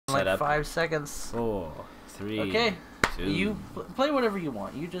Like Setup. 5 seconds. 4, 3. Okay. 2. You play whatever you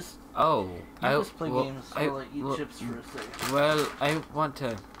want. You just just play games. I'll eat chips for a second. Well, I want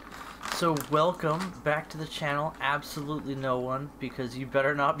to. So welcome back to the channel. Absolutely no one, because you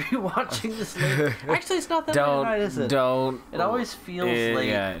better not be watching this later. Actually, it's not that late at night, is it? Don't. It always feels late.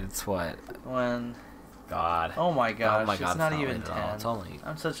 Yeah, it's what? When. God. Oh my gosh, God, it's not late even at all. 10. It's only.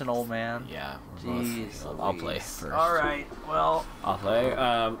 I'm such an old man. Yeah. Jeez. I'll play first. Alright, well. I'll play.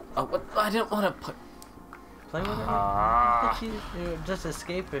 What? I didn't want to play. Play whatever. You just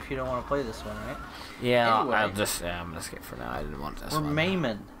escape if you don't want to play this one, right? Yeah, Anyway. I'm gonna escape for now. I didn't want this We're one.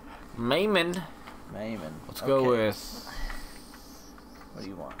 MAMEing. MAMEing. MAMEing. Let's go with. What do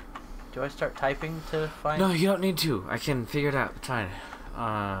you want? Do I start typing to find? No, you don't need to. I can figure it out. It's fine.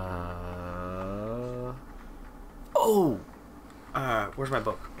 Where's my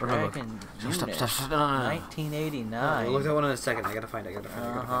book? Where's my book? Dragon Stop, Unit, stop, stop, no. 1989. We'll look at one in a second. I gotta find it.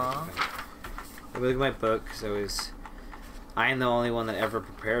 Let me look at my book. So I am the only one that ever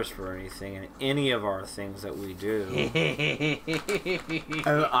prepares for anything in any of our things that we do.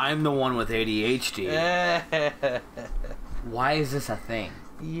 I'm the one with ADHD. Why is this a thing?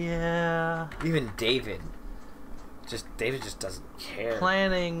 Yeah. Even David just doesn't care.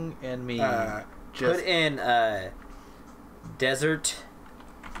 Planning and me. Put in desert.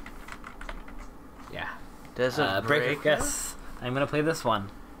 Yeah. Desert Breaker. Breaker. Yes. I'm gonna play this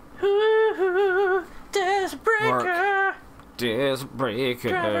one. Ooh, Desert Breaker. Desert Breaker.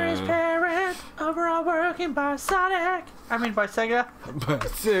 Driver's parent. Overall working by Sonic. I mean by Sega. By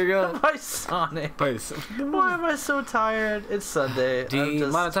Sega. By Sonic. Why am I so tired? It's Sunday.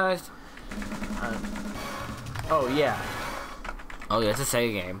 Demonetized? Oh yeah. Oh yeah, it's a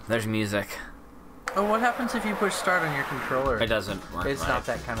Sega game. There's music. Oh, what happens if you push start on your controller? It doesn't work. It's not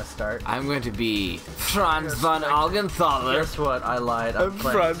that kind of start. I'm going to be Franz von Augenthaler. Guess what? I lied. I'm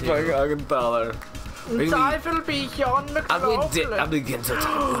Franz von Augenthaler. I will be on the I'll begin to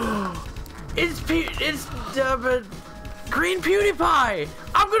talk. It's Green PewDiePie.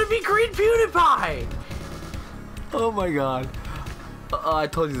 I'm gonna be Green PewDiePie. Oh my god. I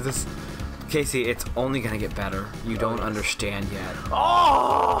told you this. Casey, it's only gonna get better. You don't understand yet.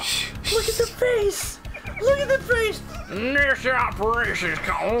 Oh! Look at the face! Look at the face! This operation's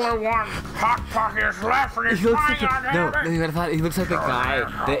got only one hot pocket left and it's He looks like he looks like the guy,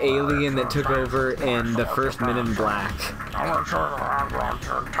 the alien that took over in the first Men in Black. I want to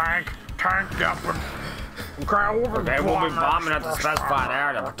tank up and cry over. They will be bombing at the specified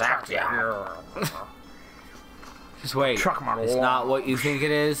area to protect you. Just wait. It's not what you think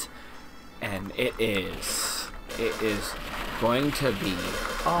it is, and it is. It is going to be.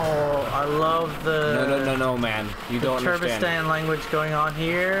 Oh, I love the. No, man. You don't understand. Turbistan language going on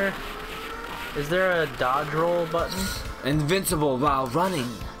here. Is there a dodge roll button? Invincible while running.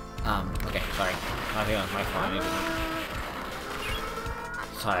 Okay, sorry. I think on my phone.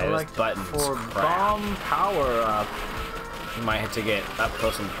 Sorry, this button for bomb power up. You might have to get up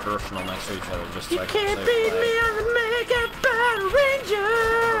close and personal next to each other just so You can't beat me on the Mega Battle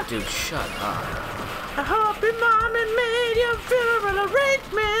Ranger! Dude, shut up. I hope your mom and made your funeral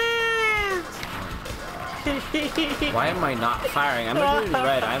arrangements! Why am I not firing? I'm like doing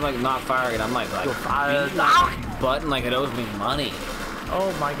red. I'm like not firing and I'm like beating the button like it owes me money.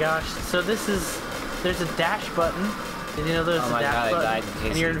 Oh my gosh. So there's a dash button. Did you know there's a dash button?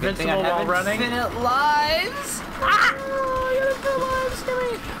 And you're invincible while running? Infinite lives! Ah!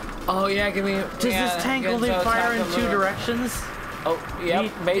 Oh yeah, give me. Does this tank only fire in two directions? Oh,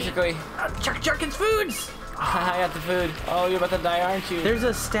 yep, basically. Chuck its foods! I got the food. Oh, you're about to die, aren't you? There's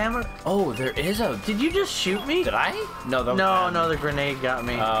a stamina. Oh, there is a. Did you just shoot me? Did I? No, no, the grenade got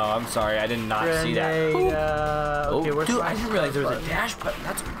me. Oh, I'm sorry, I did not see that. Okay, where's dude, I didn't realize there was a dash button.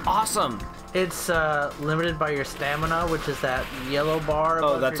 That's awesome. It's limited by your stamina, which is that yellow bar.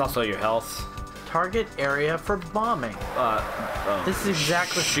 Oh, that's also your health. Target area for bombing. This is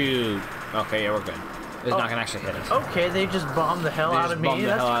exactly. Shoot. Okay, yeah, we're good. It's not gonna actually hit us. Okay, they just bombed the hell out of me. Bombed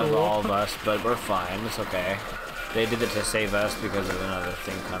the hell out of cool. all of us, but we're fine. It's okay. They did it to save us because of another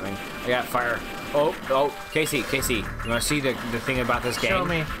thing coming. I got fire. Oh, Casey, you wanna see the thing about this game?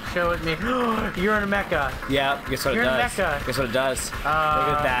 Show it me. You're in a mecha. Yeah, guess what it does? Guess what it does? Look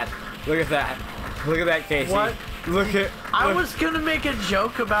at that. Look at that, Casey. What? I was gonna make a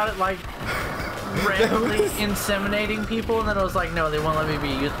joke about it, like randomly inseminating people, and then I was like, no, they won't let me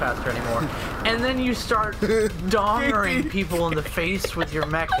be a youth pastor anymore. And then you start dongering people in the face with your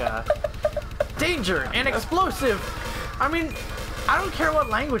mecha. Danger and explosive. I mean, I don't care what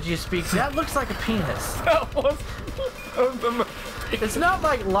language you speak. That looks like a penis. It's not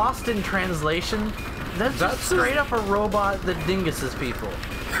like lost in translation. That's just straight up a robot that dinguses people.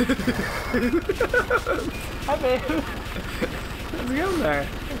 Hi, babe. How's it going there?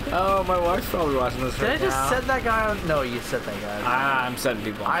 Oh, my wife's probably watching this Did right I just now. set that guy on? No, you set that guy on. I'm setting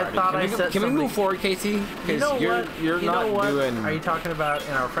people on I fire. thought Can I we, set Can we something- move forward, Casey? You Because know you're what? you're you not know what? doing. Are you talking about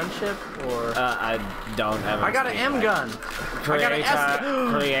in our friendship or? I don't have. I got an M gun. Creator, I got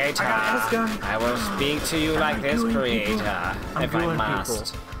an creator. I got an S gun. I will speak to you like this, gooing creator, people. I'm if I gooing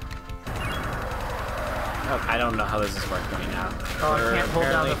must. Oh, I don't know how this is working right now. Oh, I can't hold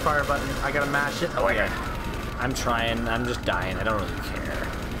down the Apparently- fire button. I gotta mash it. Oh, wait. I'm trying. I'm just dying. I don't really care.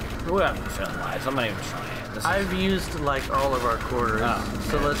 We're having film lives. I'm not even trying. This is, I've used like all of our quarters, Oh,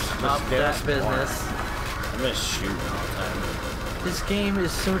 so man. let's Let's up do that this business. I'm just shooting all the time. This game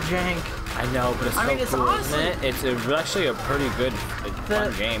is so jank. I know, but it's I so mean, it's cool, honestly- isn't it? It's actually a pretty good,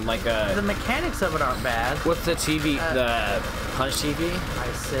 fun game. Like The mechanics of it aren't bad. what's the TV? The Punch TV?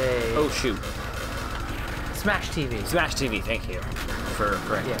 I say. Oh shoot, Smash TV. Smash TV. Thank you for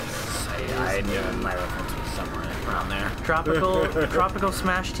correcting. Yes. I knew my reference was somewhere around there. Tropical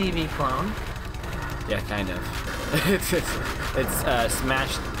Smash TV clone. Yeah, kind of. it's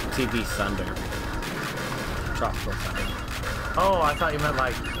Smash TV Thunder. Tropical Thunder. Oh, I thought you meant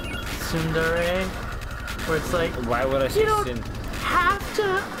like Tsundere, where it's like Why would I say you don't Sin? have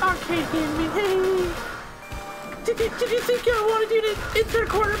to arcade game me. Hey, did you think I wanted you to insert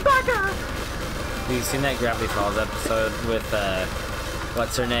quarterbacker? Have you seen that Gravity Falls episode with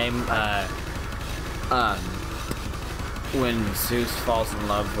what's her name? When Zeus falls in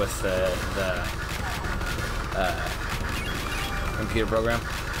love with the computer program.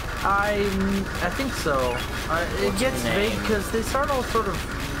 I think so. It What's gets her vague name? because they start all sort of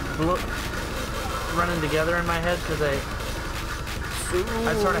running together in my head because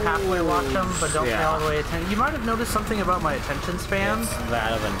I sort of halfway watch them, but don't pay all the way attention. You might have noticed something about my attention span It's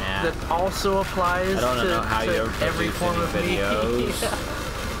that of a nap. that also applies I don't to, know how to you're every form of producing videos.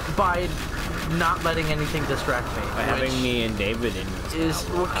 media by not letting anything distract me. By having which me and David in this is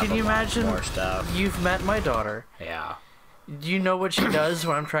now, we'll well, have can a you lot imagine? more stuff. You've met my daughter. Yeah. Do you know what she does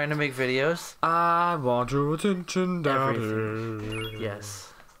when I'm trying to make videos? I want your attention, Everything.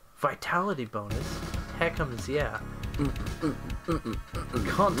 Yes. Vitality bonus. Heckums, yeah.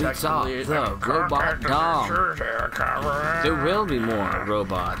 Contact Saw the the robot doll. There will be more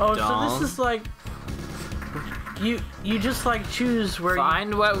robot Oh, dolls. so this is like you just like choose where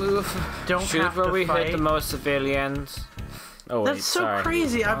Find what we don't shoot have where to we fight. hit the most civilians. Oh, That's wait, so sorry.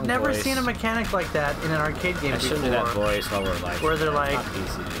 crazy. I've Wrong never voice. seen a mechanic like that in an arcade game I shouldn't do that before. voice while we're like. Where they're like, not easy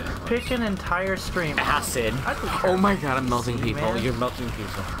to do that voice. Pick an entire stream. Acid. I don't care. Oh my god, I'm melting See, people. man. You're melting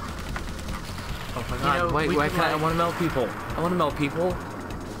people. Oh my You god, know, wait, we why could, can't I like- want to melt people? I want to melt people.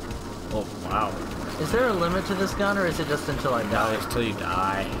 Oh, wow. Is there a limit to this gun, or is it just until I No, die? it's till you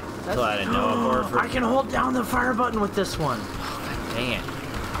die. Until I didn't know of or for... I can hold down the fire button with this one. Dang it.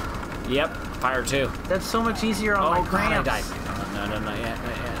 Yep, fire too. That's so much easier on Oh my god, I cramps. died. No, not yet.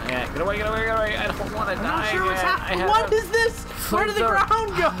 Get away. I don't want to die. I'm not sure what's yet. happening. What is this? Where did the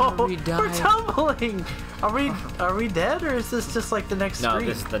ground go? We died. We're tumbling. Are we dead, or is this just like the next No, screen?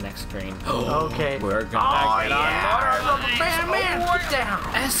 this is the next screen. Okay. We're gonna Oh, get yeah. on Rubber band man, get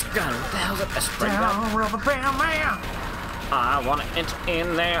down. S-gun. What the hell's an S-gun? Down, rubber band man. I want to enter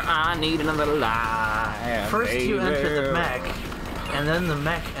in there. I need another life. First you enter the baby. mech, and then the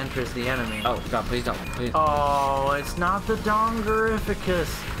mech enters the enemy. Oh god, please don't. Please. Oh, it's not the Dongerificus.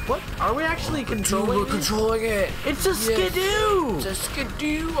 What? Are we actually controlling We're these? controlling it. It's a skidoo! It's a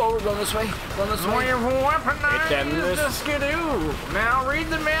skidoo. Oh, we're going this way. Going this way. We've weaponized Hit them the this- skidoo. Now read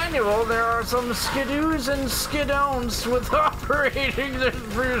the manual. There are some skidoos and skidones with operating the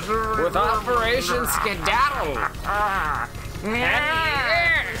With Operation Skedaddle.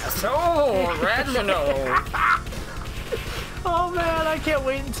 Yes. Oh, Reginald. Oh man, I can't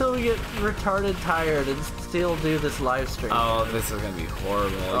wait until we get retarded tired and still do this live stream. Oh, this is gonna be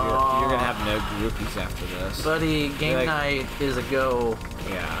horrible. You're gonna have no groupies after this. Buddy, game Like- night is a go.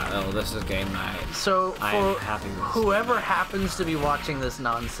 Yeah. Oh, this is game night. So I am for happy with this. whoever happens to be watching this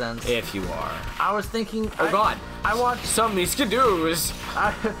nonsense, If you are. I was thinking. Oh god. I watched. So many skidoos.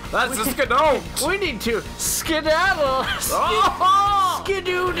 That's a we- skidoo. We need to skedaddle. Oh!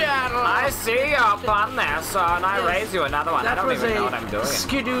 Skidoo-daddle. I see you up on there, son. I raise you another one. I That don't was even a know what I'm doing.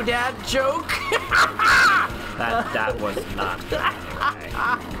 skidoo-dad joke. That was not good.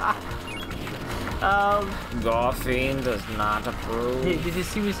 Golfing does not approve. Hey, did you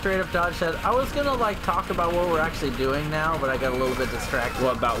see me straight up dodge that? I was gonna like talk about what we're actually doing now, but I got a little bit distracted.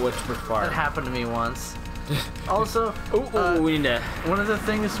 What about which part? That happened to me once. Also, we need to. one of the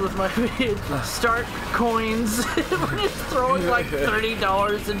things with my start coins, we're just throwing like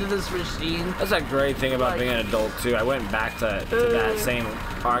 $30 into this machine. That's a great thing about Like- being an adult too. I went back to that same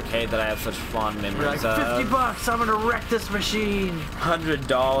arcade that I have such fond You're memories like, of. $50, I'm gonna wreck this machine.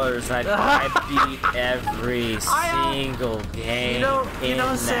 $100, and I beat every single game You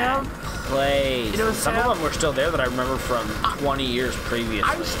know, in Sam? that place. You know, Some Sam? of them were still there that I remember from 20 years previously.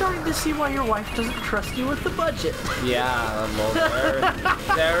 I'm starting to see why your wife doesn't trust you with the budget. Yeah, well,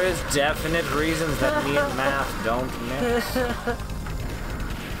 there is definite reasons that me and math don't mix.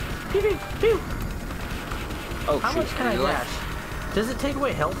 Pew, pew, pew. Oh, How shoot. much can I Really? dash? Does it take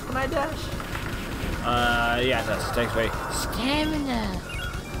away health when I dash? Yeah, it takes away stamina.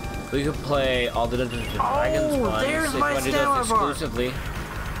 We could play all the Dungeons and Dragons ones there's if you my want to do stamina those bar. exclusively.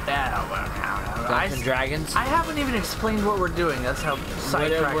 Dungeons and Dragons? I haven't even explained what we're doing. That's how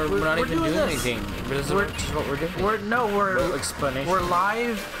sidetracked. We're not even doing this. anything. This is just what we're doing. We're No explanation. We're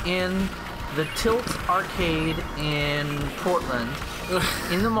live in the Tilt Arcade in Portland,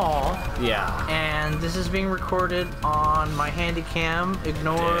 in the mall. Yeah. And this is being recorded on my Handycam.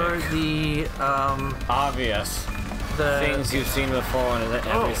 Ignore the Obvious. the Things you've seen before in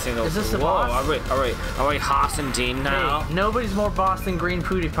every single. is this the Whoa, boss? Are we Haas and Dean now? Hey, nobody's more boss than Green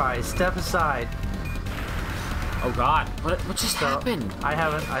Pootie Pie. Step aside. Oh God! What just So, happened? I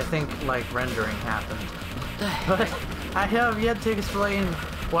haven't. I think like rendering happened. What the heck? But I have yet to explain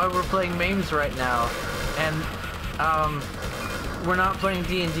why we're playing MAMEs right now, and we're not playing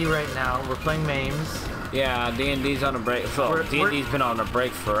D&D right now. We're playing MAMEs. Yeah, D&D's on a break. So D&D's been on a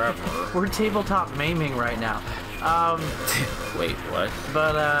break forever. We're tabletop MAMing right now. Wait, what?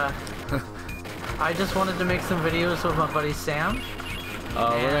 But I just wanted to make some videos with my buddy Sam,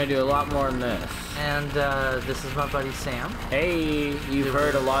 We're gonna do a lot more than this. and this is my buddy Sam. Hey, you've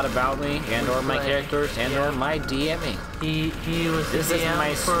heard a lot about me and/or my characters and/or my DMing. He was the This DM is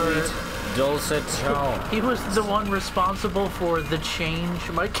my for. sweet, dulcet tone. He was the one responsible for the change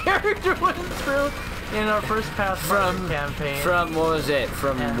my character went through in our first Pathfinder campaign. From what was it?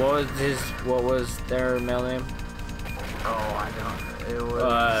 From Yeah. what was their mail name? Oh, I don't. It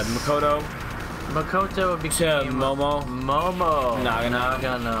was Makoto Makoto to became Momo.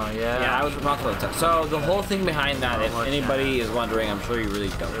 Nagano. Yeah. Yeah, I was responsible. So the whole thing behind that, if anybody is wondering, I'm sure you really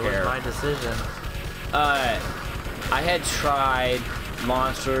don't It was care. my decision. I had tried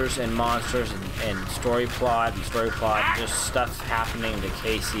monsters and story plot, just stuff happening to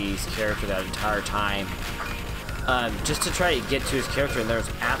Casey's character that entire time. Just to try to get to his character, and there's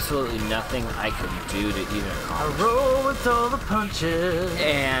absolutely nothing I could do to even I accomplish. roll with all the punches.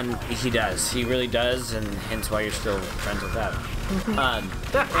 And he does. He really does, and hence why you're still friends with that.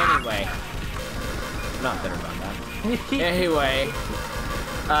 Anyway. Not bitter about that. Anyway.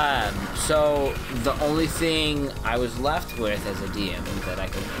 So the only thing I was left with as a DM that I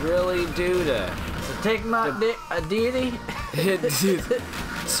could really do to So take my deity.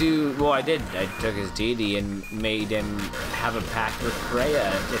 well, I did. I took his deity and made him have a pact with Freya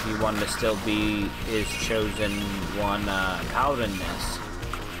if he wanted to still be his chosen one paladin-ness.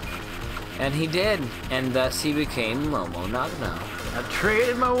 And he did, and thus he became Momo Nagano. I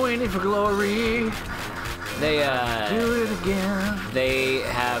traded my weenie for glory. They Do it again. they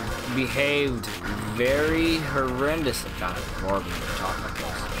have behaved very horrendously. God, it's morbid to talk about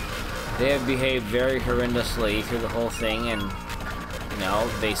this. They have behaved very horrendously through the whole thing, and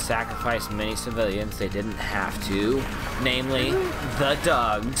they sacrificed many civilians they didn't have to, namely the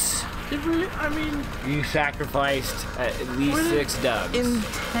Dougs. Did we? I mean, You sacrificed at least we 6 Dougs.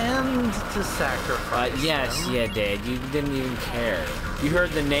 intend to sacrifice. Yes, them. you did. You didn't even care. You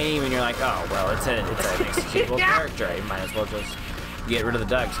heard the name and you're like, oh, well, it's an executable character. You might as well just get rid of the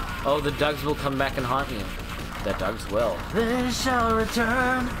Dougs. Oh, the Dougs will come back and haunt you. The Dougs will. They shall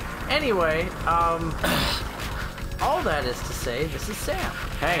return. Anyway, all that is to say, this is Sam.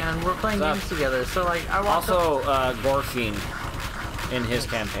 Hey, and we're playing what's games up? together. So like, I want Also, Gorfine in his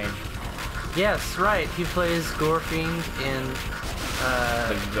campaign. Yes, right. He plays Gorefiend in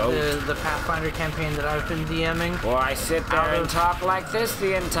The goat. the Pathfinder campaign that I've been DMing. Or I sit there Out and of- talk like this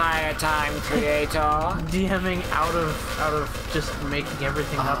the entire time, creator. DMing out of just making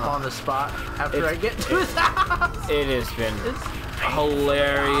everything up on the spot after I It's- get to his house. It has been It's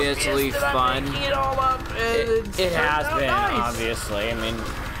hilariously obvious that I'm fun. making it all up. It It has been, nice. obviously. I mean,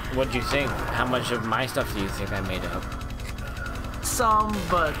 what do you think? How much of my stuff do you think I made up? Some,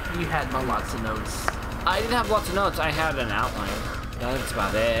 but you had lots of notes. I didn't have lots of notes. I had an outline. That's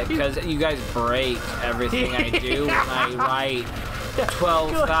about it. Because you guys break everything I do when I write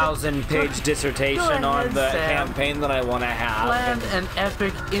 12,000 page dissertation Go on ahead, the Sam. campaign that I want to have. Plan an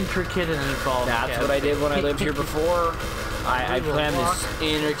epic, intricate, and involved That's what I did when I lived here before. I planned this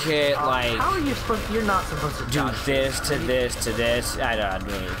intricate, like, how are you supposed to, you're not supposed to do dodge this to this to this. I don't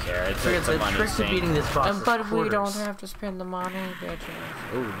really care. It's a the money trick to thing. beating this boss is But we don't quarters. have to spend the money, bitches.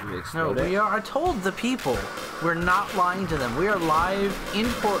 Oh, you No, exploded. we are. I told the people. We're not lying to them. We are live in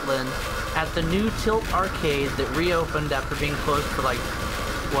Portland at the new Tilt Arcade that reopened after being closed for like,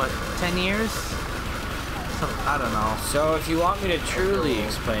 what, 10 years? I don't know. So if you want me to truly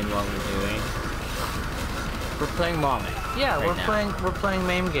explain what we're doing, we're playing MAME. Yeah, right we're playing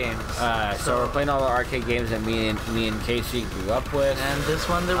MAME games. So we're playing all the arcade games that me and Casey grew up with. And this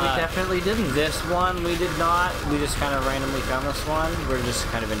one that we definitely didn't. This one we did not. We just kind of randomly found this one. We're just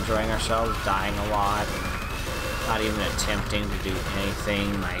kind of enjoying ourselves, dying a lot, not even attempting to do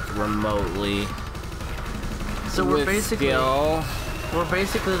anything like remotely. So we're with basically skill. we're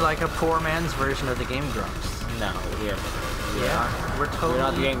basically like a poor man's version of the Game Grumps. No, we are. Yeah, we're totally. We're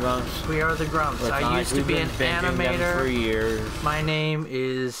not the Game Grumps. We are the Grumps. I used to be an animator. For years. My name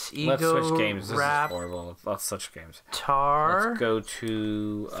is Ego Let's switch games. This Rap is horrible. Let's switch games. Tar. Let's go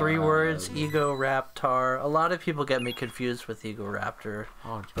to 3 words. Ego Raptor. A lot of people get me confused with Ego Raptor,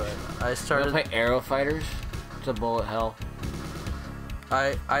 Oh, but I you started. play Arrow Fighters? It's a bullet hell.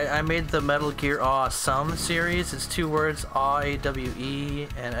 I made the Metal Gear Awesome series. It's 2 words, AWE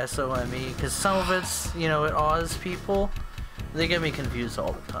and SOME, because some of it's, you know, it awes people. They get me confused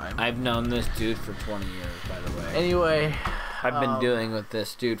all the time. I've known this dude for 20 years, by the way. Anyway, I've been dealing with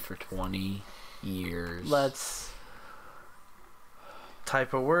this dude for 20 years. let's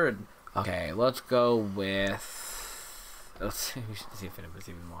type a word. Okay, let's go with... Let's see, we should see if anybody's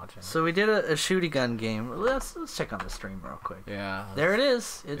even watching. So we did a shooty gun game. Let's check on the stream real quick. Yeah. There it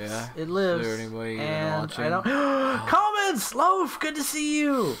is. It lives. Is there anybody and watching? I don't. Comments, Loaf. Good to see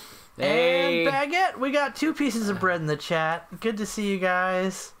you. Hey. And Baguette. We got 2 pieces of bread in the chat. Good to see you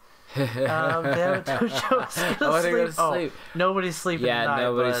guys. Damn it, Dojo's gonna sleep. Nobody's sleeping tonight. Yeah,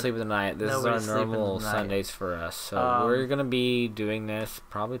 nobody's bud. sleeping tonight. This is our Nobody's sleeping normal tonight. Sundays for us. So we're gonna be doing this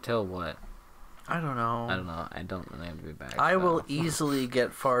probably till what? I don't know. I don't know. I don't really have to be back. I so. will easily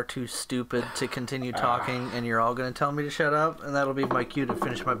get far too stupid to continue talking, and you're all going to tell me to shut up, and that'll be my cue to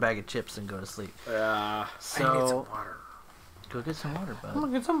finish my bag of chips and go to sleep. Yeah. So, I need some water. Go get some water, bud. I'm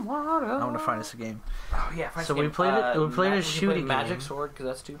gonna get some water. I want to find us a game. Oh yeah, find So us a we game. played it. We played a we shooting game. Magic Sword because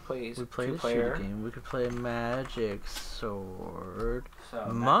that's 2 plays. We played a two-player. shooting game. We could play Magic Sword. So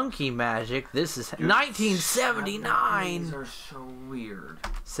Monkey Magic. This is 1979. These are so weird.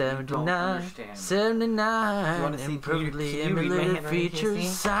 79. understand. 79. wanna see- Improvedly can you read my emulated handwriting, features Casey?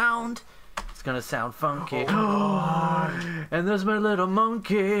 sound. It's gonna sound funky. Oh, And there's my little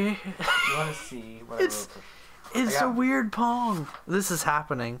monkey. you want to see what It's- I wrote? It's a weird Pong. This is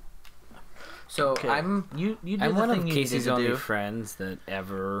happening. So Okay. you do I'm the one of thing you Casey's needed to only do. friends that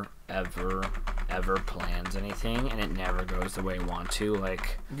ever plans anything and it never goes the way I want to.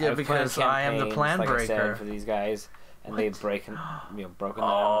 Like Yeah, I've because planned I am the campaigns, plan like I breaker. said, for these guys, and they've broken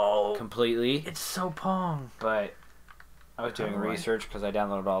Oh. them completely. It's so Pong. But I was doing How do I- research because I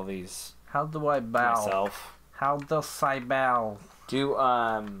downloaded all these How do I bow? myself. How does I bow? Do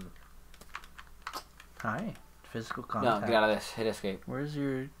Hi. Physical no, contact. get out of this. Hit escape. Where's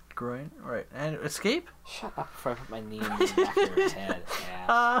your groin? Right. And escape? Shut up before I put my knee in the back of your head.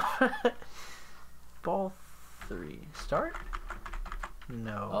 Yeah. Ball 3. Start?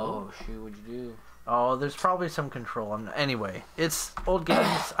 No. Oh shoot! What'd you do? Oh, there's probably some control. Anyway, it's old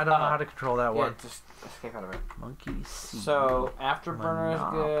games. I don't know how to control that one. Yeah, just escape out of it. Monkey C. So Afterburner is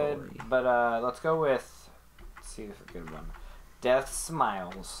Monopoly. good, but let's go with. Let's see if it's a good one. Death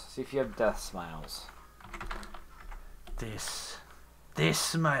Smiles. See if you have Death Smiles. This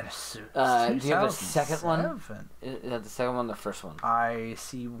smiles. Do you have a second one? 2007. Is that the second one, or the first one? I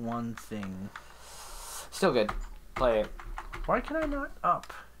see one thing. Still good. Play it. Why can I not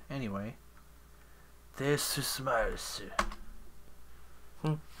up? Anyway. This smiles.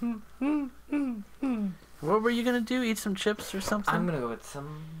 What were you gonna do? Eat some chips or something? I'm gonna go with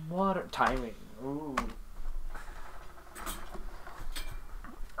some water. Timing. Ooh.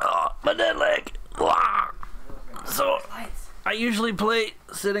 Oh, my dead leg. Wah. So I usually play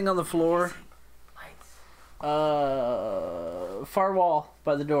sitting on the floor. Far wall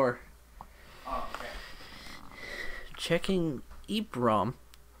by the door. Oh, okay. Checking EEPROM.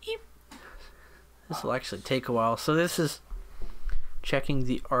 This will actually take a while. So this is checking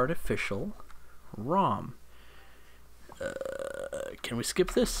the artificial ROM. Can we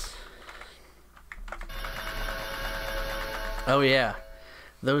skip this? Oh yeah,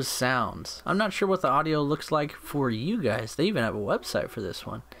 those sounds. I'm not sure what the audio looks like for you guys. They even have a website for this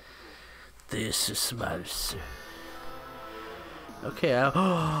one. This is my... Okay,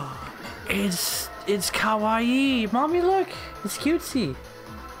 it's It's kawaii. Mommy, look. It's cutesy.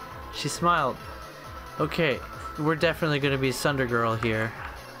 She smiled. Okay, we're definitely going to be Sunder Girl here.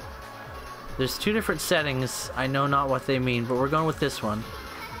 There's 2 different settings. I know not what they mean, but we're going with this one.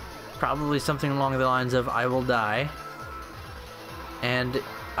 Probably something along the lines of I will die. And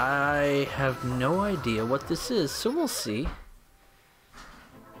I have no idea what this is, so we'll see.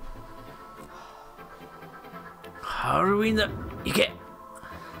 How do we know? You get.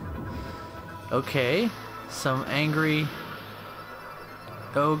 Okay, some angry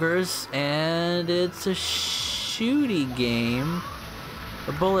ogres, and it's a shooty game.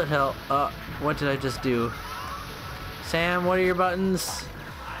 A bullet hell. What did I just do? Sam, what are your buttons?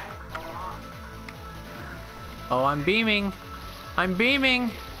 Oh, I'm beaming. I'm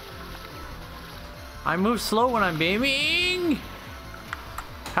beaming. I move slow when I'm beaming.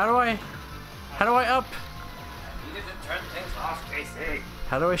 How do I up? You need to turn things off, Casey.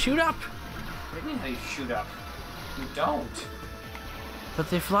 How do I shoot up? What do you mean how you shoot up? You don't. But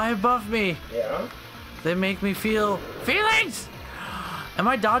they fly above me. Yeah? They make me feel feelings. Am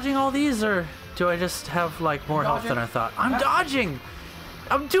I dodging all these, or do I just have like more health than I thought? I'm dodging.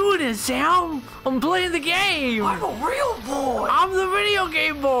 I'm doing it, Sam. I'm playing the game. I'm a real boy. I'm the video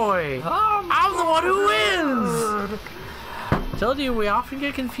game boy. I'm the one who wins. Told you, we often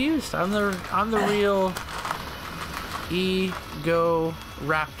get confused. I'm the real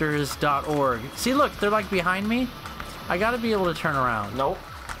egoraptors.org. See, look, they're like behind me. I gotta be able to turn around. Nope.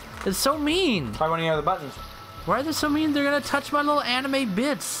 It's so mean. Try one of the other buttons. Why are they so mean? They're gonna touch my little anime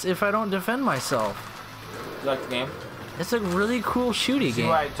bits if I don't defend myself. You like the game? It's a really cool shooty game. See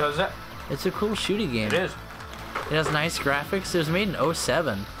why it does it? It's a cool shooty game. It is. It has nice graphics. It was made in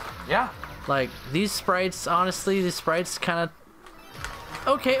 07. Yeah. Like, these sprites, honestly, these sprites kind of...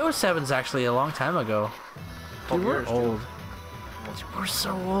 Okay, 07's actually a long time ago. Dude, we're old. We're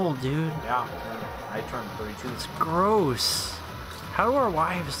so old, dude. Yeah. I turned 32. It's gross. How do our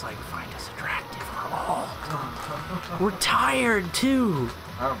wives, like, find us attractive? We're old. We're tired, too.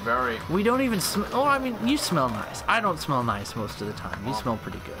 Oh, very. We don't even smell... Oh, I mean, you smell nice. I don't smell nice most of the time. You smell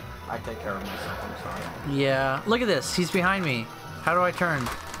pretty good. I take care of myself, I'm sorry. Yeah. Look at this. He's behind me. How do I turn?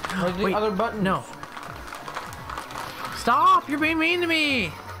 Like the Wait, other button. No. Stop! You're being mean to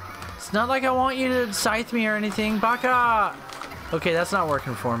me! It's not like I want you to scythe me or anything. Baka! Okay, that's not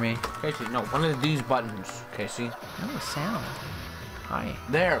working for me. Casey, no, one of these buttons, Casey. Oh, sound. Hi.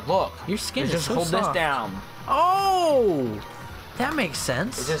 There, look. Your skin is just so hold soft. this down. Oh! That makes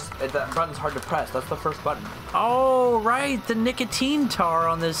sense. That button's hard to press. That's the first button. Oh, right. The nicotine tar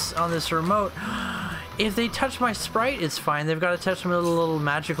on this remote. If they touch my sprite, it's fine. They've got to touch my little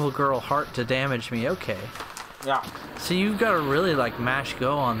magical girl heart to damage me. Okay. Yeah. So you've got to really like mash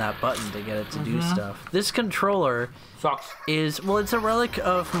go on that button to get it to do stuff. This controller sucks. Well, it's a relic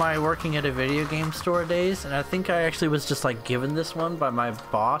of my working at a video game store days, and I think I actually was just like given this one by my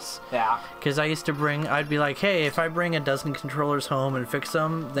boss. Yeah. Because I used to I'd be like, hey, if I bring a dozen controllers home and fix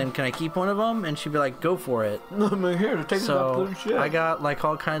them, then can I keep one of them? And she'd be like, go for it. I'm here to take So I got like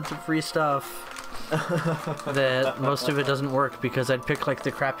all kinds of free stuff. That most of it doesn't work because I'd pick like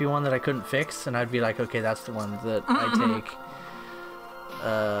the crappy one that I couldn't fix, and I'd be like, okay, that's the one that I take.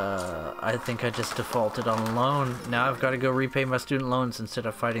 I think I just defaulted on a loan. Now I've got to go repay my student loans instead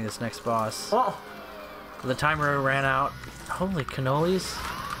of fighting this next boss. Oh. The timer ran out. Holy cannolis.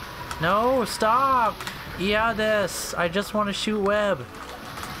 No, stop! Yeah, this. I just want to shoot web.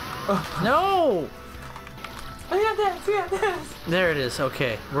 No! There it is.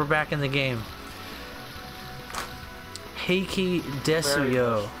 Okay, we're back in the game. Heiki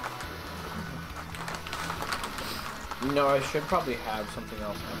Desuyo. No, I should probably have something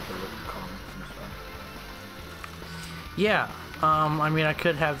else after the comments and stuff. Yeah, I mean, I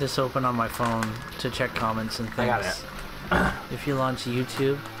could have this open on my phone to check comments and things. I got it. If you launch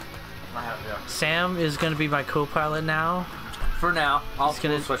YouTube. I have it. Sam is going to be my co-pilot now. For now, I'll He's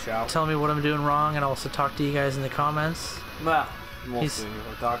gonna switch out. tell me what I'm doing wrong and also talk to you guys in the comments. Well, we'll He's- see.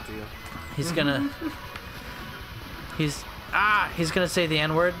 We'll talk to you. He's gonna... he's gonna say the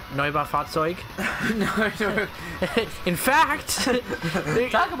N-word. Neuba Fahrzeug. In fact...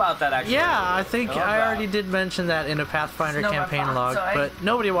 Talk about that, actually. Yeah, I think love I that. already did mention that in a Pathfinder Neuba campaign log, Fahrzeug. but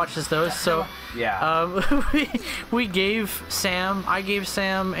nobody watches those, so... Yeah. I gave Sam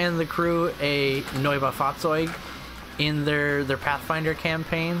and the crew a Neuba Fahrzeug in their Pathfinder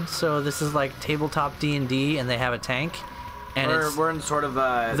campaign. So this is like tabletop D&D, and they have a tank. And we're in sort of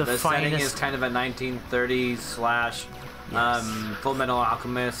a... the The setting finest- is kind of a 1930s / Full Metal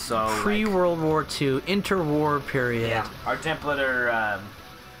Alchemist, so... pre-World War II, interwar period. Yeah. Our template are...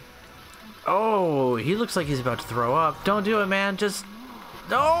 Oh, he looks like he's about to throw up. Don't do it, man. Just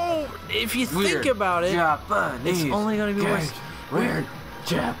No, if you think about it, Japanese it's only gonna be worse. Weird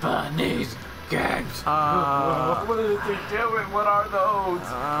Japanese gags. What is he doing? What are those?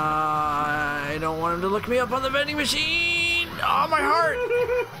 I don't want him to look me up on the vending machine. Oh, my heart.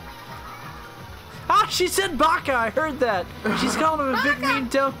 Ah, she said Baka. I heard that. She's calling him a big mean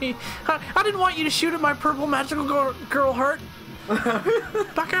dummy. I didn't want you to shoot at my purple magical girl heart.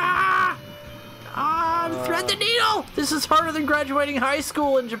 Baka! Thread the needle! This is harder than graduating high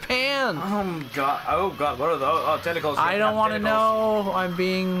school in Japan. Oh god, what are those? Oh, tentacles. I don't want to know. I'm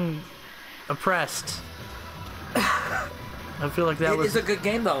being oppressed. I feel like that was... It's a good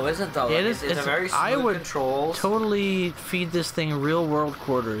game though, isn't it though? It is. It's a very smooth I would controls. totally feed this thing real world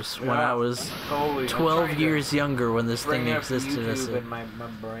quarters when I was Totally. 12 years younger when this thing Bring it up to existed. YouTube and my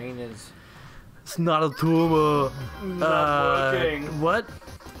brain is... It's not a tumor. Not working. What?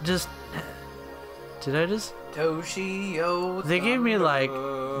 Just... Did I just... Toshio. They gave me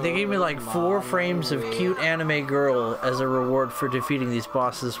like 4 frames of cute anime girl as a reward for defeating these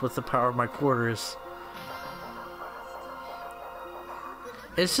bosses with the power of my quarters.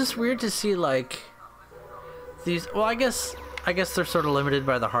 It's just weird to see like these. Well, I guess they're sort of limited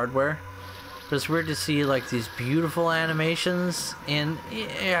by the hardware. But it's weird to see like these beautiful animations in.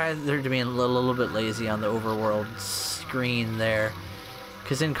 Yeah, they're being a little bit lazy on the overworld screen there.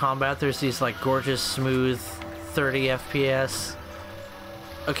 Because in combat, there's these like gorgeous, smooth 30 FPS.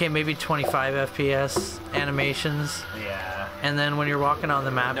 Okay, maybe 25 FPS animations. Yeah. And then when you're walking on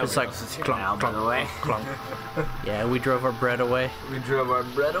the map, it's like clunk, by the way. clunk. Yeah, we drove our bread away. We drove our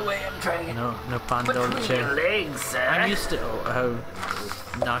bread away. I'm trying to get No pan between dolce. your legs, sir. I'm used to.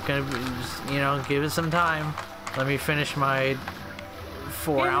 Not gonna, you know, give it some time. Let me finish my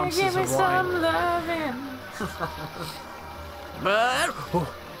 4 ounces of wine. But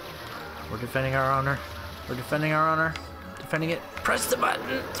we're defending our honor. We're defending our honor. Defending it. Press the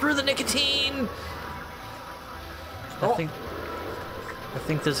button through the nicotine. I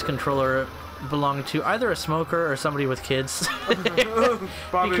think this controller belonged to either a smoker or somebody with kids.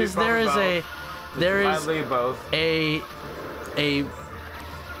 Because there is a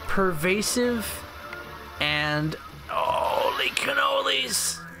pervasive and holy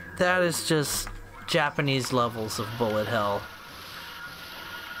cannolis. That is just Japanese levels of bullet hell.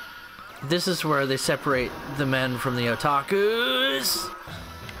 This is where they separate the men from the otakus.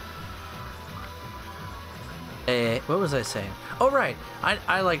 What was I saying? Oh, right.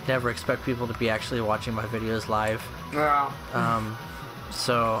 I like never expect people to be actually watching my videos live. Yeah.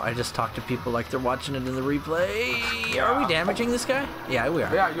 So I just talk to people like they're watching it in the replay. Are we damaging this guy? Yeah, we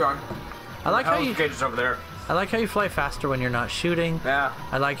are. Yeah, you are. I like how you cages over there. I like how you fly faster when you're not shooting. Yeah.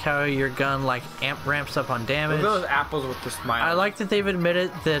 I like how your gun like ramps up on damage. Those apples with the smile. I like that they've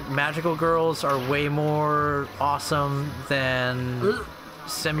admitted that magical girls are way more awesome than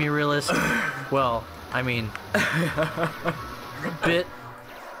semi-realistic. Well, I mean,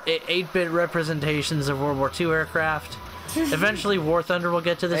 8-bit representations of World War II aircraft. Eventually, War Thunder will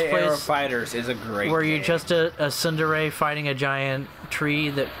get to this place Fighters is a great where game. you're just a tsundere fighting a giant tree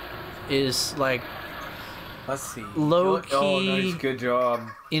that is like Let's see. low-key Oh, nice. Good job.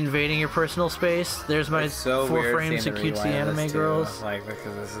 invading your personal space. There's my It's so 4 weird frames seeing of the cutesy rewind of anime this, too. girls. Like,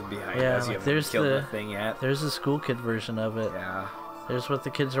 because this is behind Yeah, us. You like, haven't there's killed the- the thing yet. There's a school kid version of it. Yeah. There's what the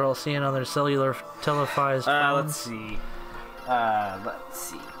kids are all seeing on their cellular televised phones. Let's see. Let's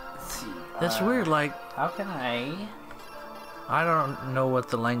see. That's weird. Like, How can I? I don't know what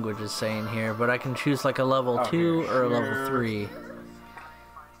the language is saying here, but I can choose like a level 2 or a level 3.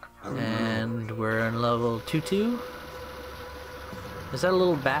 And we're in level 2-2. Is that a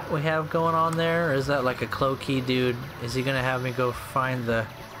little bat we have going on there? Or is that like a cloaky dude? Is he gonna have me go find the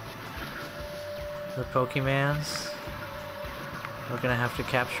Pokemans? We're gonna have to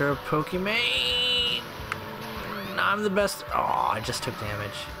capture a Pokemon. I'm the best. Oh, I just took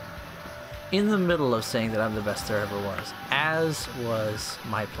damage. In the middle of saying that I'm the best there ever was. As was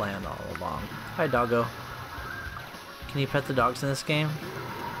my plan all along. Hi, doggo. Can you pet the dogs in this game?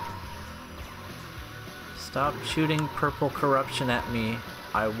 Stop shooting purple corruption at me.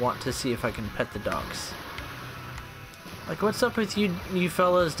 I want to see if I can pet the dogs. Like, what's up with you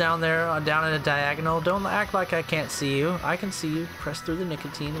fellas down there, down in a diagonal? Don't act like I can't see you. I can see you. Press through the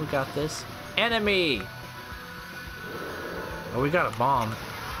nicotine. We got this. Enemy! Oh, we got a bomb.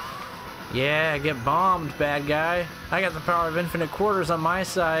 Yeah, get bombed, bad guy. I got the power of infinite quarters on my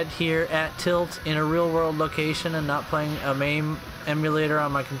side here at Tilt in a real-world location and not playing a MAME emulator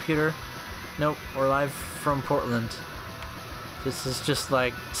on my computer. Nope, we're live from Portland. This is just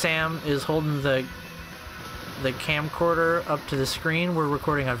like Sam is holding the camcorder up to the screen. We're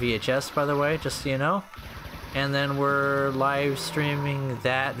recording on VHS, by the way, just so you know. And then we're live streaming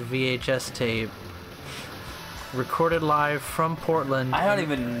that VHS tape. Recorded live from Portland. I don't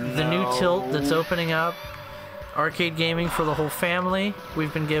even know. The new Tilt that's opening up. Arcade gaming for the whole family.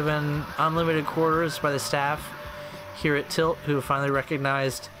 We've been given unlimited quarters by the staff here at Tilt, who finally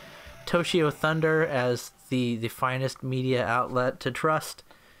recognized Toshio Thunder as the finest media outlet to trust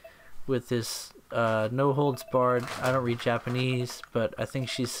with this no holds barred. I don't read Japanese, but I think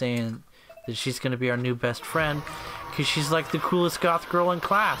she's saying that she's going to be our new best friend because she's like the coolest goth girl in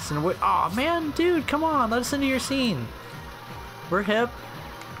class. And oh man, dude, come on, let us into your scene. We're hip.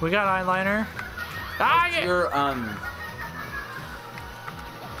 We got eyeliner. What's your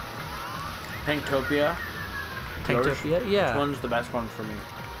Tanktopia? Tanktopia? Yeah. Which one's the best one for me?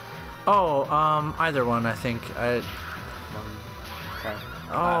 Oh, either one, I think. Okay.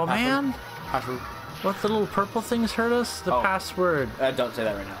 Oh man, Password. what, the little purple things hurt us? The password. Don't say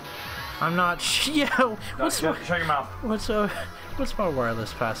that right now. I'm not. Yeah. What's Shut your mouth. What's my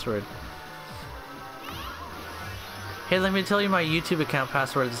wireless password? Hey, let me tell you my YouTube account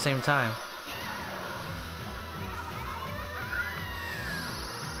password at the same time.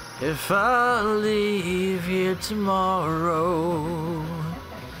 If I leave here tomorrow,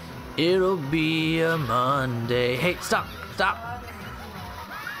 it'll be a Monday. Hey, stop!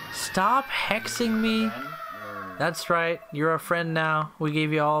 Stop hexing me. That's right, you're a friend now. We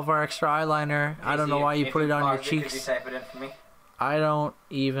gave you all of our extra eyeliner. I don't know why you put it on your cheeks. Could you type it in for me? I don't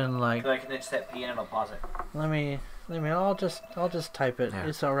even like. So I can just hit P and it'll pause it. Let me. I'll just type it. Yeah.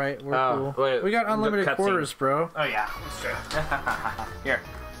 It's all right. We're cool. Wait, we got unlimited quarters, bro. Oh yeah, that's true. Here,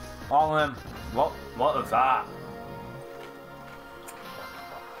 all in. What is that?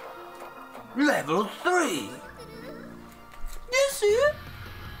 Level 3. You see it?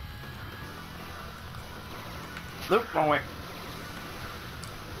 Look, wrong way.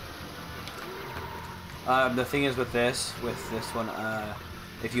 The thing is with this one,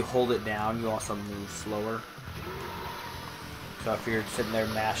 if you hold it down, you also move slower. So if you're sitting there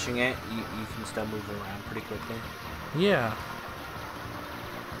mashing it, you can still move around pretty quickly. Yeah.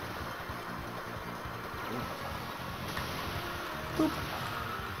 Boop.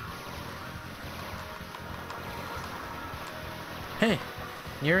 Hey,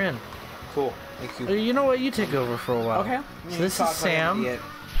 you're in. Cool. Thank you. You know what? You take over for a while. Okay. So this is Sam.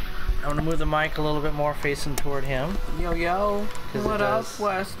 I'm gonna move the mic a little bit more facing toward him. Yo, yo. 'Cause What it up, does.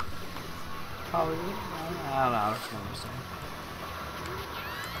 West? Hollywood? I don't know.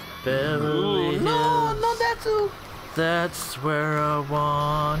 Beverly Hills. No, not that too. That's where I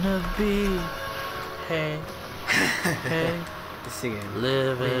wanna be. Hey, hey. Singing.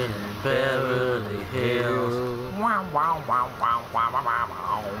 Living in Beverly Hills.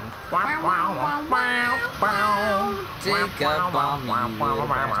 Take up on me, you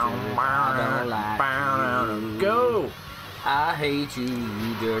bastard. I don't like you. Go! I hate you,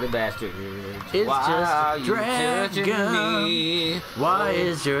 you dirty bastard. It's Why just are a you touching dragon. me? Why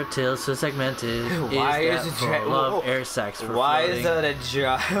is your tail so segmented? Why is that it full of air sacs for Why floating? is that a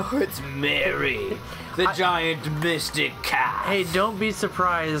giant? Oh, it's Mary, the giant mystic cat. Hey, don't be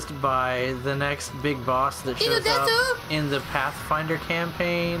surprised by the next big boss that shows up in the Pathfinder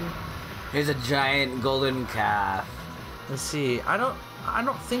campaign. Here's a giant golden calf. Let's see. I don't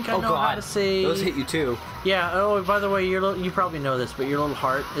think I Oh know God, how to say. those hit you too. Yeah. Oh, by the way, you probably know this, but your little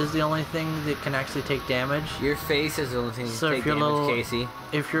heart is the only thing that can actually take damage. Your face is the only thing So that if take your damage, little- Casey.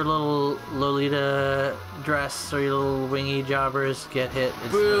 If your little Lolita dress or your little wingy jobbers get hit,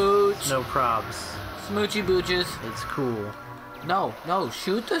 it's Booch. no probs. Smoochy booches. It's cool. No,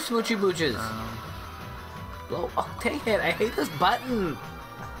 shoot the smoochy booches. Oh, take it. I hate this button.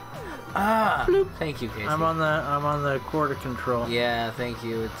 Bloop. Thank you, Casey. I'm on the quarter control. Yeah, thank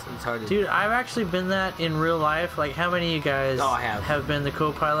you. It's hard to. Dude, I've actually been that in real life. Like, how many of you guys Oh, I have. been the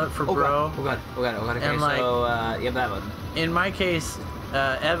co-pilot for Oh Bro? God. Oh God. Oh God. Oh God. Okay, And, like- so yeah, that one. In my case,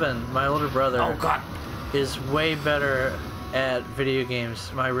 Evan, my older brother, Oh God. is way better at video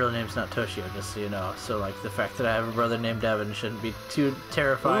games. My real name's not Toshio, just so you know. So, like, the fact that I have a brother named Evan shouldn't be too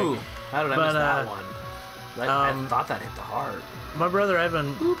terrifying. Ooh, how did I But, miss that one? I thought that hit the heart. My brother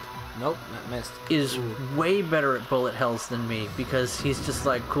Evan Nope, that missed. is way better at bullet hells than me because he's just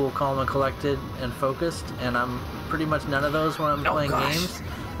like cool, calm, and collected and focused, and I'm pretty much none of those when I'm Oh, playing gosh. games,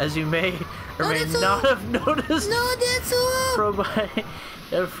 as you may or may that's not have noticed No, that's all.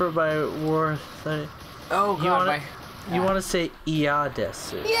 from my war. Oh You God. wanna- my... You want to say iya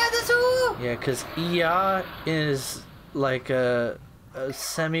desu? Yeah, that's all. Yeah, because iya is like a a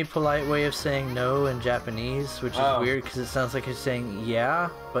semi-polite way of saying no in Japanese, which is weird because it sounds like you're saying yeah,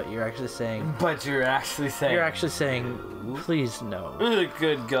 but you're actually saying. But you're actually saying. You're actually saying, please no.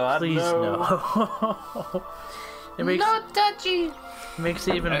 Good God, Please no. It makes, Not touchy. makes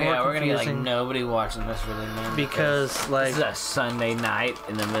it even more we're gonna get like confusing nobody watching this really, man. because like This is a Sunday night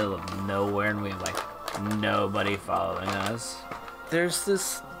in the middle of nowhere, and we have like nobody following us. there's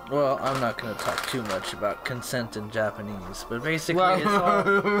this. Well, I'm not going to talk too much about consent in Japanese, but basically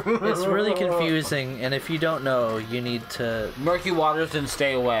it's really confusing, and if you don't know, you need to Murky waters and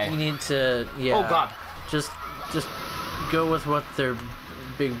stay away. you need to Oh God. just go with what their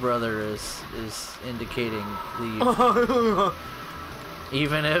big brother is indicating. Leave.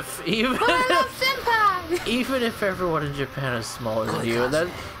 even if everyone in Japan is smaller than you, that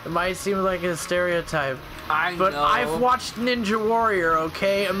it might seem like a stereotype. But know. I've watched Ninja Warrior,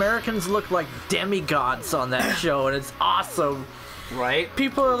 okay? Americans look like demigods on that show, and it's awesome. Right?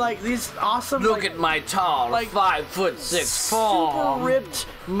 People are like, these awesome, Look like, at my tall, like, 5'6" super form. ripped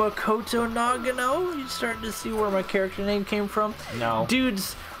Makoto Nagano. You starting to see where my character name came from? No.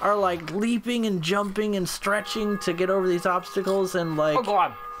 Dudes are like leaping and jumping and stretching to get over these obstacles, and like Oh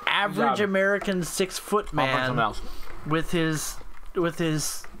God. average God. American 6-foot man with his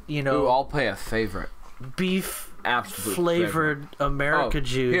you know I'll play a favorite. beef Absolute flavored America Oh,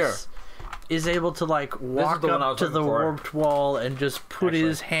 juice here. is able to like walk the one I up was to looking the for. warped wall and just put Actually.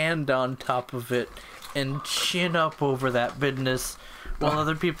 his hand on top of it and chin up over that business while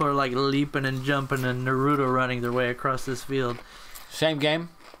other people are like leaping and jumping and Naruto running their way across this field. Same game.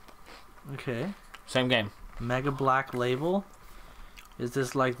 Okay. Same game. Mega Black Label? Is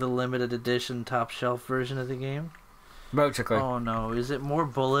this like the limited edition top shelf version of the game? Basically. Oh no, is it more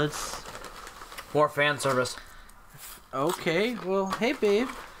bullets? More fan service. Okay, well, hey babe.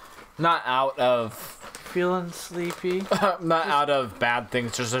 Not out of Feeling sleepy? not out of bad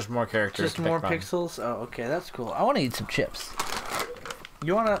things, just there's more characters. Just to more pick from. pixels? Oh, okay, that's cool. I want to eat some chips.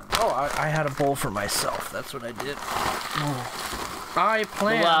 You want to... Oh, I had a bowl for myself. That's what I did. I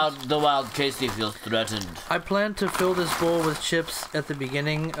planned... The wild Casey feels threatened. I plan to fill this bowl with chips at the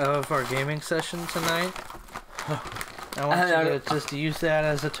beginning of our gaming session tonight. I want you to just use that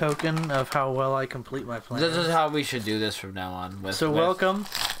as a token of how well I complete my plan. This is how we should do this from now on. Welcome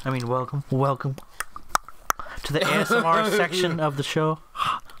to the ASMR section of the show.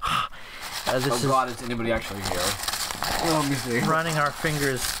 This Oh is God, is anybody actually here? Let me see. running our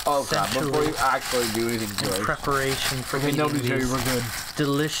fingers Oh God, before sensually you actually do anything in good. preparation for Okay, eating nobody's here, these we're good.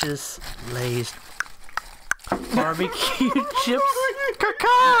 delicious Lay's barbecue chips.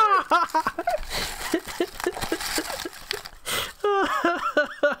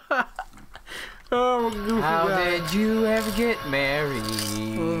 Oh, How did you ever get married?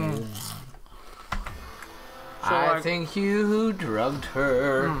 I like- think you drugged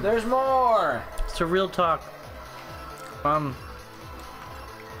her. There's more. So real talk. My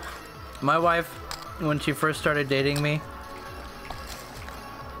wife, when she first started dating me,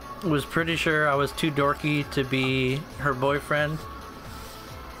 was pretty sure I was too dorky to be her boyfriend.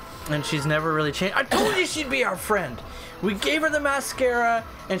 And she's never really changed. I told you she'd be our friend. We gave her the mascara,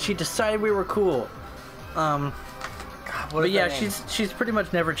 and she decided we were cool. But yeah, she's pretty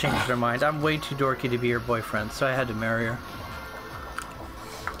much never changed her mind. I'm way too dorky to be her boyfriend, so I had to marry her.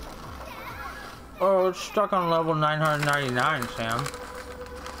 Oh, it's stuck on level 999, Sam.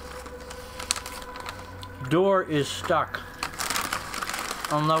 Door is stuck.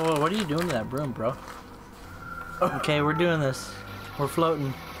 On level... What are you doing to that broom, bro? Okay, we're doing this. We're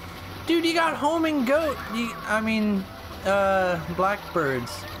floating. Dude, you got homing goat.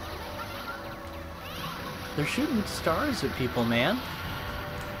 Blackbirds. They're shooting stars at people, man.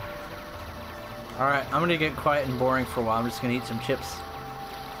 Alright, I'm gonna get quiet and boring for a while. I'm just gonna eat some chips.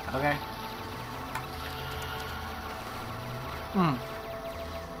 Okay.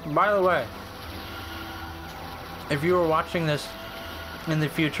 By the way, if you were watching this in the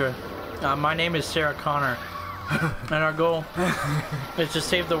future, my name is Sarah Connor, and our goal is to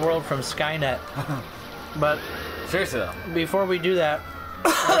save the world from Skynet. But Seriously though. before we do that,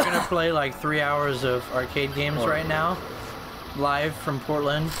 we're gonna play like 3 hours of arcade games right now, live from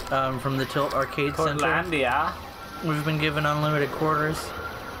Portland, from the Tilt Arcade Center. Portlandia. We've been given unlimited quarters,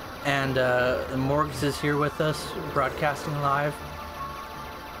 and Morgs is here with us, broadcasting live.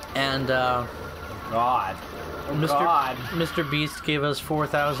 And God. Mr. Beast gave us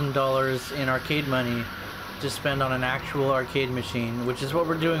 $4,000 in arcade money to spend on an actual arcade machine, which is what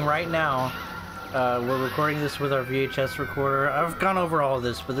we're doing right now. We're recording this with our VHS recorder. I've gone over all of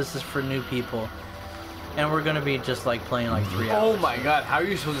this, but this is for new people. And we're gonna be just like playing like 3 hours. Oh my God, how are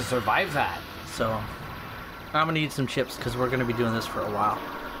you supposed to survive that? So, I'm gonna eat some chips because we're gonna be doing this for a while.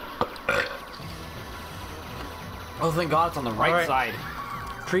 Oh, thank God it's on the right side.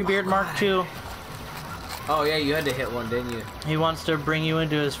 Treebeard Mark II. Oh yeah, you had to hit one, didn't you? He wants to bring you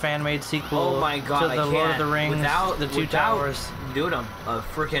into his fan-made sequel Oh my God, to the Lord of the Rings, The Two Towers. Doing a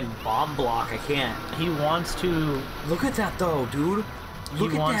freaking bomb block, I can't. He wants to. Look at that though, dude.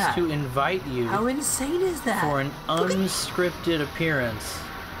 Look He at wants that. to invite you How insane is that? for an unscripted appearance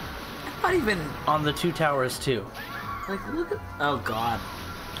Not even on The Two Towers 2. like look at. Oh God.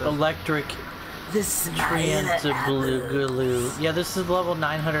 Electric This Triantablue. Yeah, this is level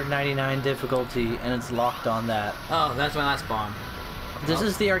 999 difficulty, and it's locked on that. Oh, that's my last bomb. This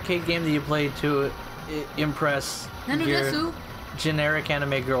is the arcade game that you played to impress your generic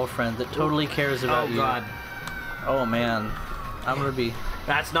anime girlfriend that totally cares about you. Oh God. Oh man, I'm gonna be.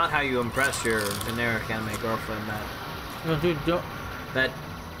 That's not how you impress your generic anime girlfriend. No, dude, don't. That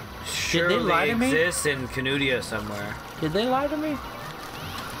surely lie to me? exists in Canudia somewhere. Did they lie to me?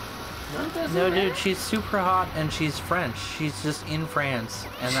 No, dude, she's super hot and she's French. She's just in France,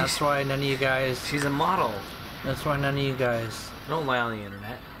 and that's why none of you guys. She's a model. That's why none of you guys Don't lie on the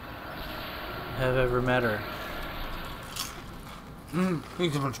internet. have ever met her.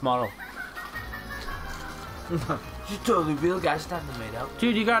 He's a French model. She's totally real, guys. Not made up.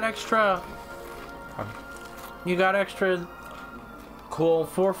 Dude, you got extra. You got extra. Cool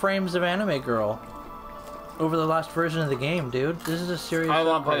 4 frames of anime girl over the last version of the game, dude. This is a serious. I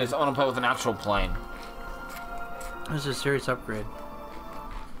want to play upgrade. this. I want to play with an actual plane. This is a serious upgrade.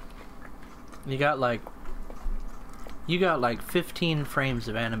 You got like 15 frames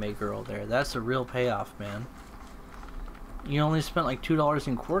of anime girl there. That's a real payoff, man. You only spent like $2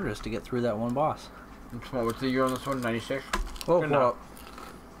 in quarters to get through that one boss. What's the year on this one? 96? Oh, Good enough.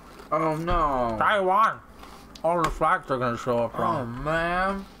 Oh no. Taiwan! All the flags are gonna show up Oh wrong.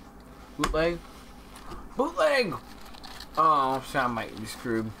 man. Bootleg? Bootleg! Oh, so I might be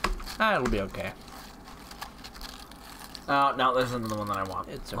screwed. Ah, it'll be okay. Oh, no, this isn't the one that I want.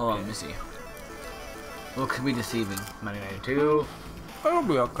 It's Hold on, okay. let me see. What could be deceiving? 1992. It'll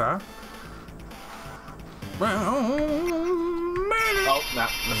be okay. Oh, no,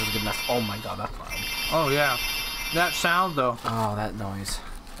 this is good enough. Oh my God, that's loud. Oh yeah, that sound though. Oh, that noise.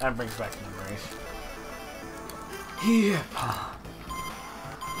 That brings back memories. Yeah.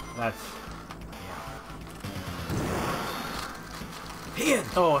 That's... Ian.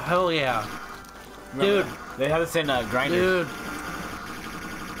 Oh hell yeah, dude. They have this in Grinders.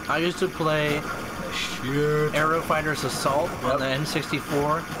 Dude, I used to play Aero Fighters Assault on the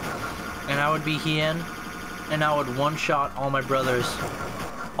N64, and I would be Hien, and I would one-shot all my brothers,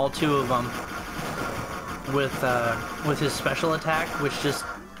 all 2 of them, with his special attack, which just,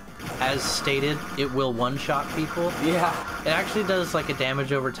 as stated, it will one-shot people. Yeah. It actually does like a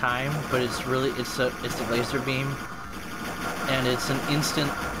damage over time, but it's really it's a laser beam, and it's an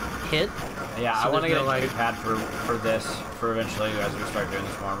instant hit. Yeah, So I want to there's get no, a like- pad for this, for eventually as we start doing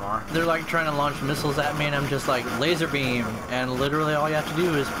this more and more. They're like trying to launch missiles at me, and I'm just like laser beam, and literally all you have to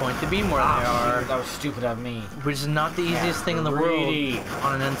do is point the beam where they are, That was stupid of me. which is not the easiest thing in the greedy. world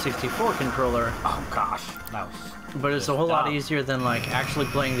on an N64 controller, Oh gosh, that was... but it's a whole lot easier than like actually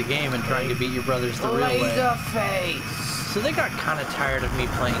playing the game and trying to beat your brothers the real way. Laser face! So they got kind of tired of me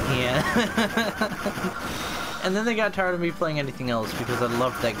playing Hien. And then they got tired of me playing anything else because I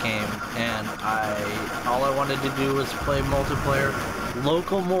loved that game, and all I wanted to do was play multiplayer,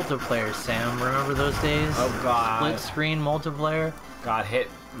 local multiplayer. Sam, remember those days? Oh god. Split screen multiplayer, Got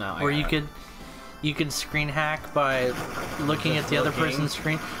hit. No, where you could screen hack by looking Just at the other looking. person's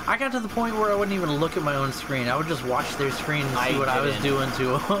screen. I got to the point where I wouldn't even look at my own screen. I would just watch their screen and see what I was doing to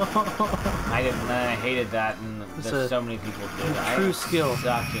them. I didn't. I hated that, and It's there's a so many people did. True skill.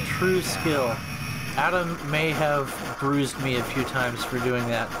 Sucking. True skill. Adam may have bruised me a few times for doing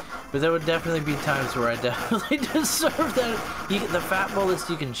that, but there would definitely be times where I definitely deserve that. The fat bullets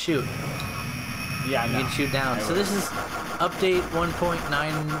you can shoot. Yeah, You can shoot down. So this is update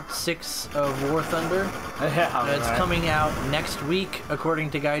 1.96 of War Thunder. Yeah, It's right. coming out next week according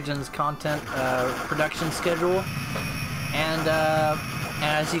to Gaijin's content production schedule. And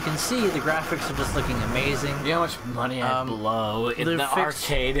as you can see, the graphics are just looking amazing. You know how much money I'd blow in they the fixed-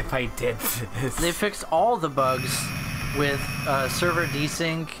 arcade if I did this? They fixed all the bugs with server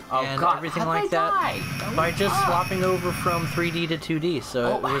desync and God, everything how'd like they that die? Oh by my just God. swapping over from 3D to 2D. So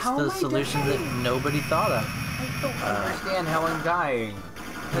Oh, it was how the am I solution that dying? nobody thought of. I don't understand how I'm dying.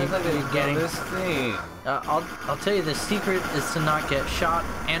 There's like you're getting- this thing. I'll tell you, the secret is to not get shot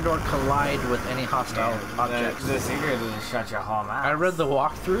and or collide with any hostile objects. The secret is to shut your whole mouth. I read the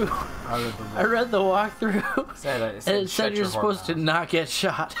walkthrough. I read the walkthrough. Said And it said you're supposed to not get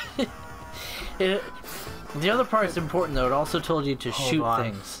shot. The other part is important though. It also told you to shoot on.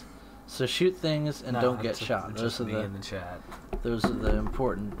 things. So shoot things and don't get shot. Those are the in the chat. those are the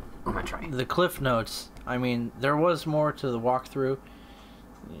important. I'm gonna try. The cliff notes. I mean, there was more to the walkthrough.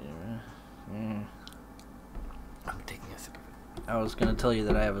 Yeah. I'm taking a sip of it. I was gonna tell you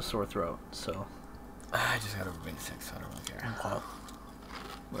that I have a sore throat, so. I just got over being sick, so I don't really care.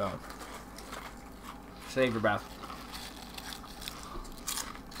 Well, save your breath.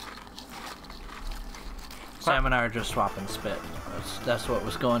 Sam and I are just swapping spit. That's what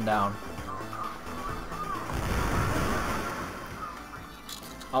was going down.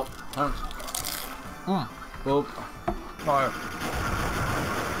 Oh, turn. Boop. Alright.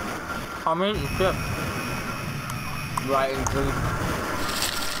 I'm eating chip. Right into.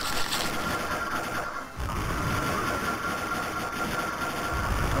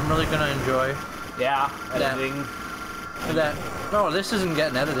 I'm really gonna enjoy Yeah, That- editing. that. No, this isn't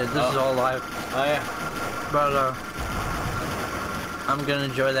getting edited. This is all live. Oh yeah. But I'm gonna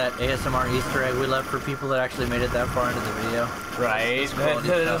enjoy that ASMR Easter egg we left for people that actually made it that far into the video. Right. It's quality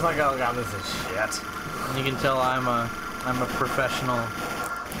It's stuff. like, oh god, this is shit. And you can tell I'm a professional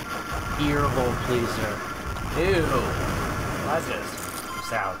ear hole pleaser. Ew. That just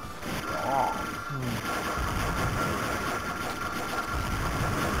sound wrong.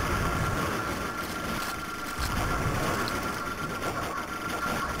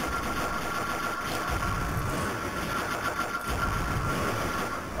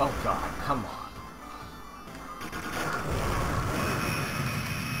 Oh god, come on.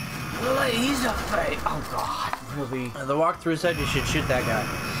 Laser face. Oh god, really? The walkthrough said you should shoot that guy.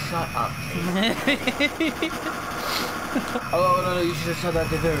 Shut up, Kate. Oh no, you should have said that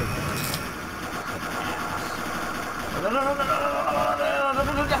to her.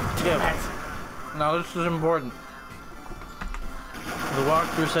 Damn it. No, this is important. The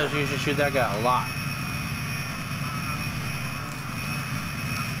walkthrough says you should shoot that guy a lot.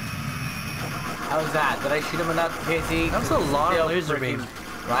 How's that? Did I shoot him enough, Casey? That's a lot of Still laser freaking- beams.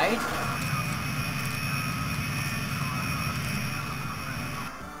 Right?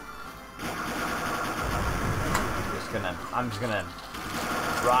 I'm just gonna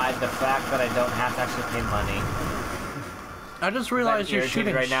ride the fact that I don't have to actually pay money. I just realized That's you're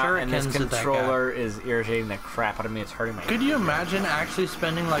irritating shooting right now, and this shurikens at that guy. controller is irritating the crap out of me. It's hurting my. Could you imagine actually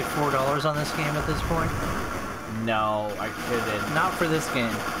spending like $4 on this game at this point? No, I couldn't. Not for this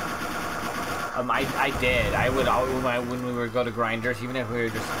game. I did. I would when we would go to grinders, even if we were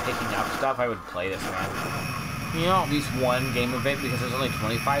just picking up stuff, I would play this, man. You know, At least one game of it because it was only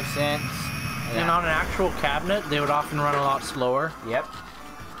 25 cents. and on an actual cabinet, they would often run a lot slower. Yep.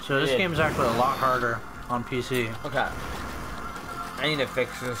 So this It- game's actually a lot harder on PC. Okay. I need to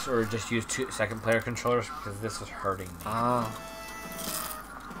fix this or just use second player controllers because this is hurting me. Oh.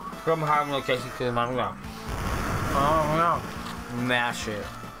 From home location because I'm gonna Oh, no. mash it.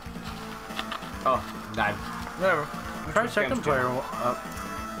 Oh, died. Whatever. Try second player up.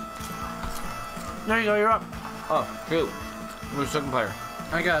 There you go, you're up. Oh, shoot. Who's second player?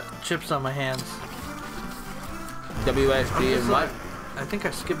 I got chips on my hands. WSD and what? I think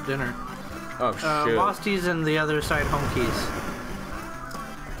I skipped dinner. Oh, shoot. Losties and the other side home keys.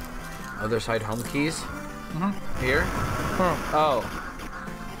 Other side home keys? Mhm. Here? Oh.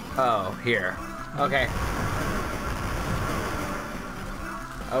 Oh, here. Okay.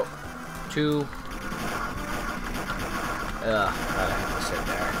 Oh. Two. Ugh, I have to sit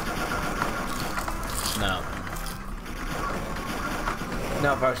there. No.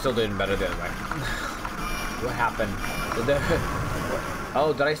 No, but I was still doing better the other way. What happened?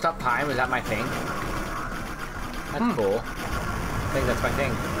 Oh, did I stop time? Is that my thing? That's cool. I think that's my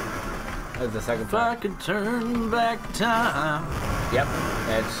thing. That's the second If I part. could turn back time Yep.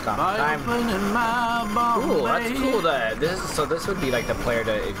 It's stop by time. opening my bomb. Cool, that's cool. This would be like the player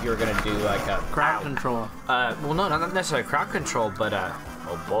to if you were gonna do like a Crowd control. well, no, not necessarily crowd control, but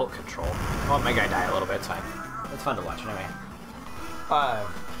bullet control. Oh, my guy died a little bit. It's fine. It's fun to watch anyway. And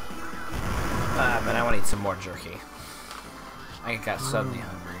I want to eat some more jerky. I got suddenly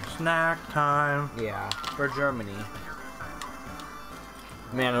hungry. Snack time. Yeah, for Germany.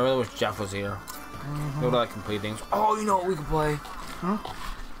 Man, I really wish Jeff was here. He would like complete things. Oh, you know what we could play? Huh?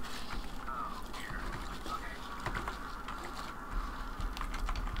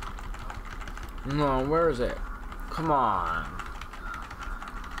 No, where is it? Come on.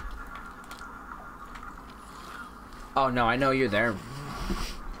 Oh no, I know you're there.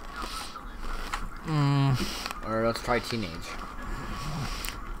 Or let's try teenage.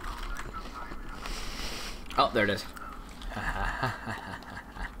 Oh, there it is. I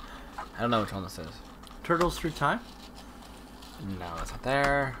don't know which one this is. Turtles Through Time? No, that's not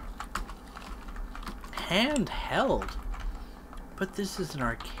there. handheld. But this is an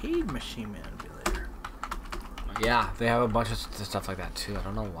arcade machine manipulator. Yeah, they have a bunch of stuff like that too. I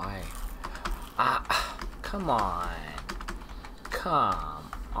don't know why. Come on. Come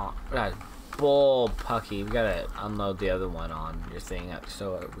on. Bull Pucky. We gotta unload the other one on your thing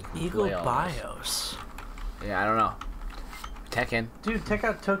so we can Eagle play all BIOS. this. Yeah, I don't know. Tekken. Dude, check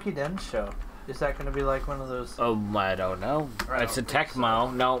out Toki Densho. Is that going to be like one of those? Oh, I don't know. I It's a don't think Tecmo.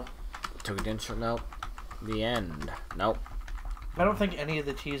 So. Nope. Toki Densho. Nope. The end. Nope. I don't think any of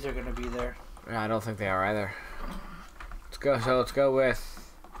the T's are going to be there. Yeah, I don't think they are either. Let's go. So let's go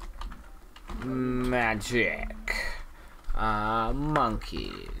with magic.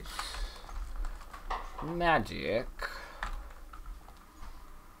 Monkeys. Magic.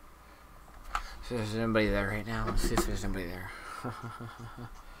 See if there's anybody there right now. Let's see if there's anybody there.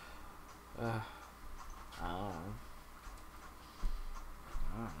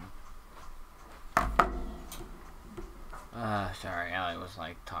 Sorry, Allie was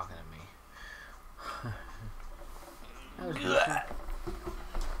like talking to me. That was good.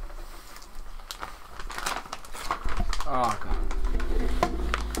 Oh god.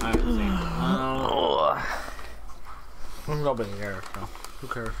 I was thinking, nobody there, so who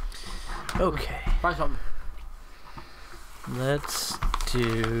cares? Okay. Find something. Let's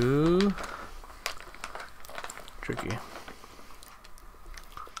do... Tricky.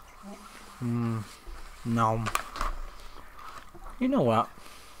 No. You know what?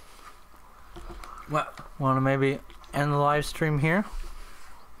 What? Want to maybe end the live stream here?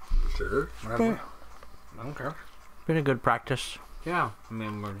 Sure. Whatever. I don't care. Been a good practice. Yeah. I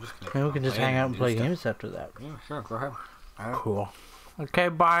mean, we're just gonna... Maybe we can just hang out and play stuff. games after that. Yeah, sure. Go ahead. Cool. Okay,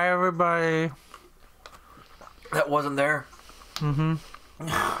 bye everybody. That wasn't there.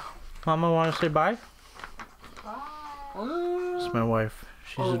 Mama, want to say bye? Bye. It's my wife.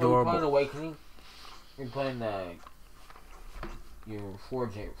 She's adorable. You're playing Awakening? You're playing the... Your Forger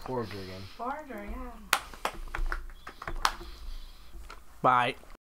again. Forger, yeah. Bye.